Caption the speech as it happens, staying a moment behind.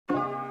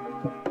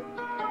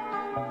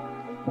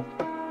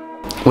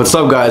What's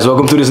up guys,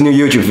 welcome to this new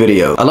YouTube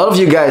video. A lot of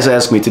you guys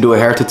asked me to do a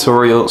hair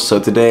tutorial,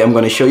 so today I'm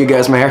gonna show you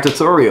guys my hair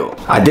tutorial.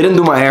 I didn't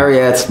do my hair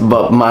yet,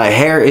 but my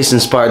hair is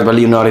inspired by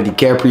Leonardo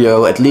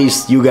Dicaprio. At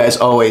least you guys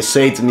always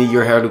say to me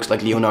your hair looks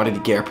like Leonardo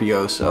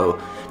Dicaprio, so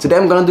today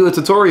I'm gonna do a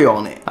tutorial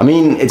on it. I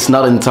mean, it's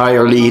not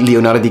entirely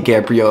Leonardo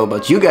DiCaprio,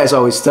 but you guys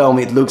always tell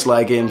me it looks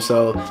like him,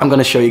 so I'm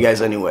gonna show you guys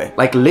anyway.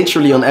 Like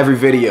literally on every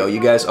video, you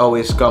guys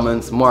always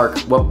comment, Mark,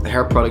 what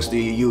hair products do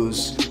you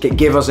use?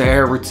 Give us a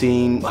hair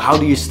routine. How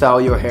do you style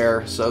your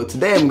hair? So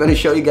today I'm gonna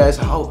show you guys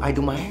how I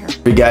do my hair.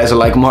 If you guys are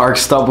like, Mark,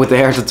 stop with the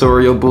hair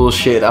tutorial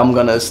bullshit, I'm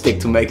gonna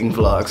stick to making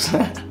vlogs.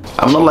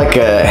 I'm not like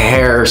a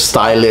hair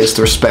stylist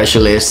or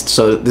specialist,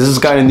 so this is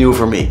kind of new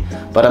for me.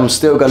 But I'm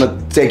still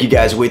gonna take you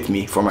guys with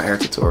me for my hair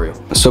tutorial.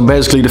 So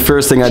basically the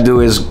first thing I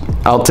do is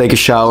I'll take a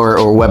shower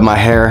or wet my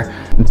hair.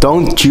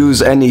 Don't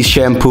use any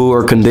shampoo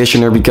or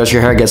conditioner because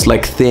your hair gets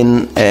like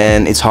thin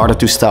and it's harder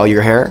to style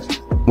your hair.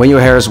 When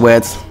your hair is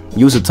wet,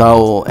 use a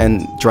towel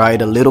and dry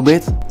it a little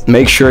bit.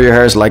 Make sure your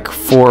hair is like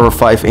 4 or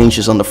 5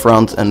 inches on the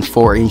front and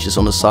 4 inches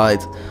on the side,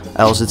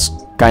 else it's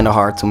kind of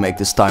hard to make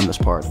this timeless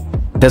part.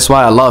 That's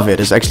why I love it.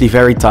 It's actually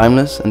very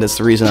timeless, and that's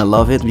the reason I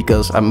love it,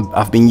 because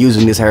I've been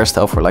using this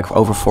hairstyle for like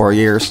over 4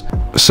 years.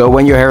 So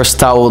when your hair is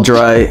towel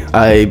dry,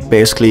 I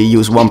basically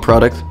use one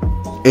product.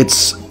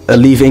 It's a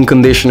leave-in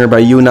conditioner by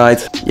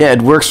Unite. Yeah,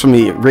 it works for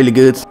me really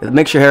good. It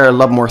makes your hair a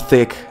lot more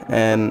thick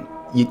and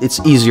it's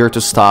easier to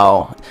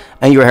style,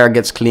 and your hair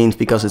gets cleaned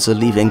because it's a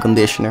leave-in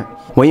conditioner.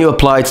 When you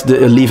apply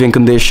the leave-in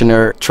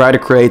conditioner, try to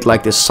create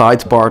like this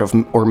side part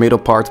or middle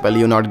part by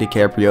Leonardo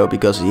DiCaprio,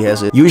 because he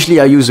has it. Usually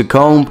I use a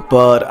comb,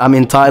 but I'm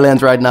in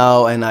Thailand right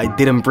now and I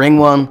didn't bring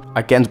one.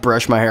 I can't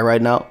brush my hair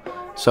right now.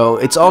 So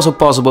it's also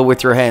possible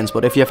with your hands,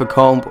 but if you have a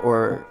comb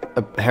or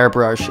a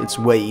hairbrush, it's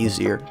way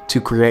easier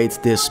to create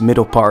this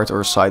middle part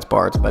or side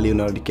part by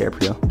Leonardo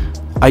DiCaprio.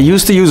 I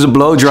used to use a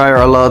blow dryer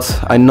a lot.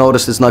 I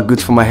noticed it's not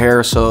good for my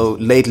hair, so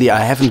lately I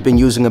haven't been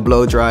using a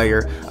blow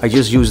dryer. I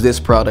just use this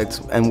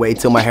product and wait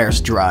till my hair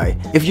is dry.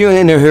 If you're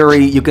in a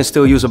hurry, you can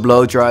still use a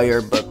blow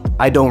dryer, but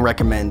I don't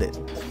recommend it.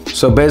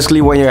 So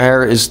basically when your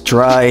hair is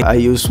dry, I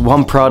use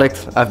one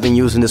product. I've been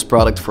using this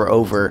product for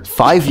over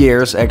 5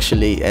 years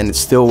actually, and it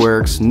still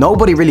works.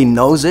 Nobody really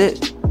knows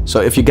it. So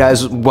if you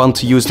guys want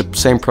to use the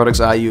same products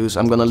I use,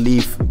 I'm gonna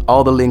leave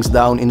all the links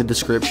down in the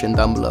description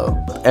down below.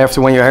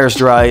 After when your hair is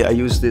dry, I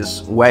use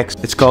this wax.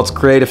 It's called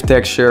Creative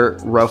Texture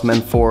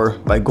Roughman 4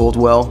 by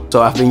Goldwell.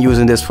 So I've been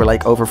using this for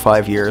like over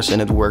 5 years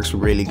and it works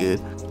really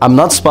good. I'm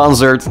not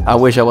sponsored. I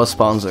wish I was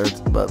sponsored,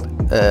 but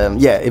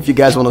yeah, if you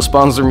guys want to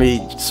sponsor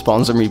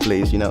me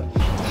please, you know.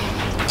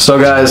 So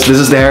guys, this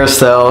is the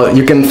hairstyle.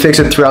 You can fix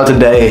it throughout the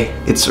day.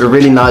 It's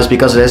really nice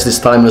because it has this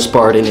timeless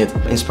part in it,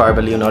 inspired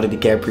by Leonardo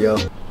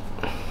DiCaprio.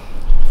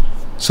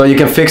 So you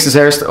can fix this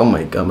hairstyle. Oh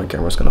my god, my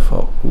camera's gonna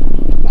fall.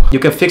 Ooh. You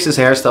can fix this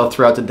hairstyle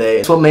throughout the day.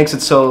 It's what makes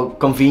it so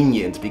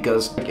convenient,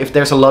 because if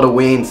there's a lot of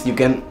wind, you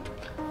can,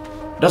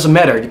 it doesn't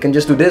matter, you can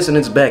just do this and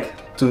it's back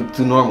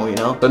to normal, you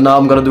know. But now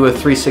I'm gonna do a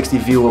 360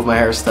 view of my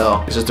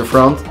hairstyle. This is the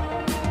front,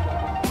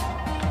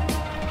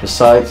 the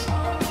sides,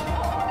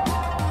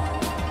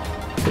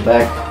 the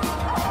back,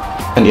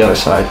 and the other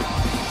side.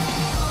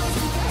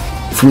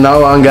 From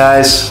now on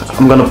guys,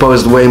 I'm gonna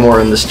post way more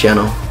on this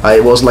channel. I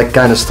was like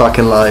kind of stuck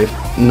in life.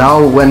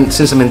 Now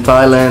since I'm in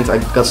Thailand, I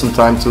got some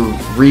time to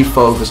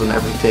refocus on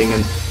everything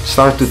and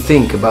start to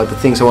think about the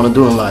things I want to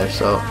do in life.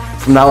 So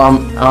from now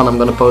on, I'm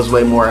gonna post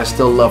way more. I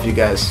still love you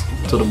guys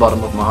to the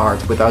bottom of my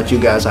heart. Without you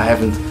guys, I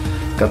haven't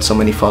got so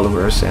many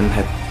followers and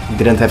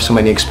didn't have so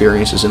many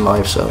experiences in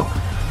life. So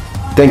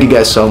thank you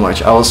guys so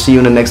much. I will see you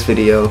in the next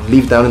video.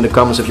 Leave down in the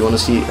comments if you want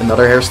to see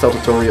another hairstyle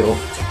tutorial.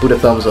 Put a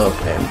thumbs up,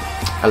 and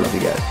I love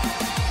you guys.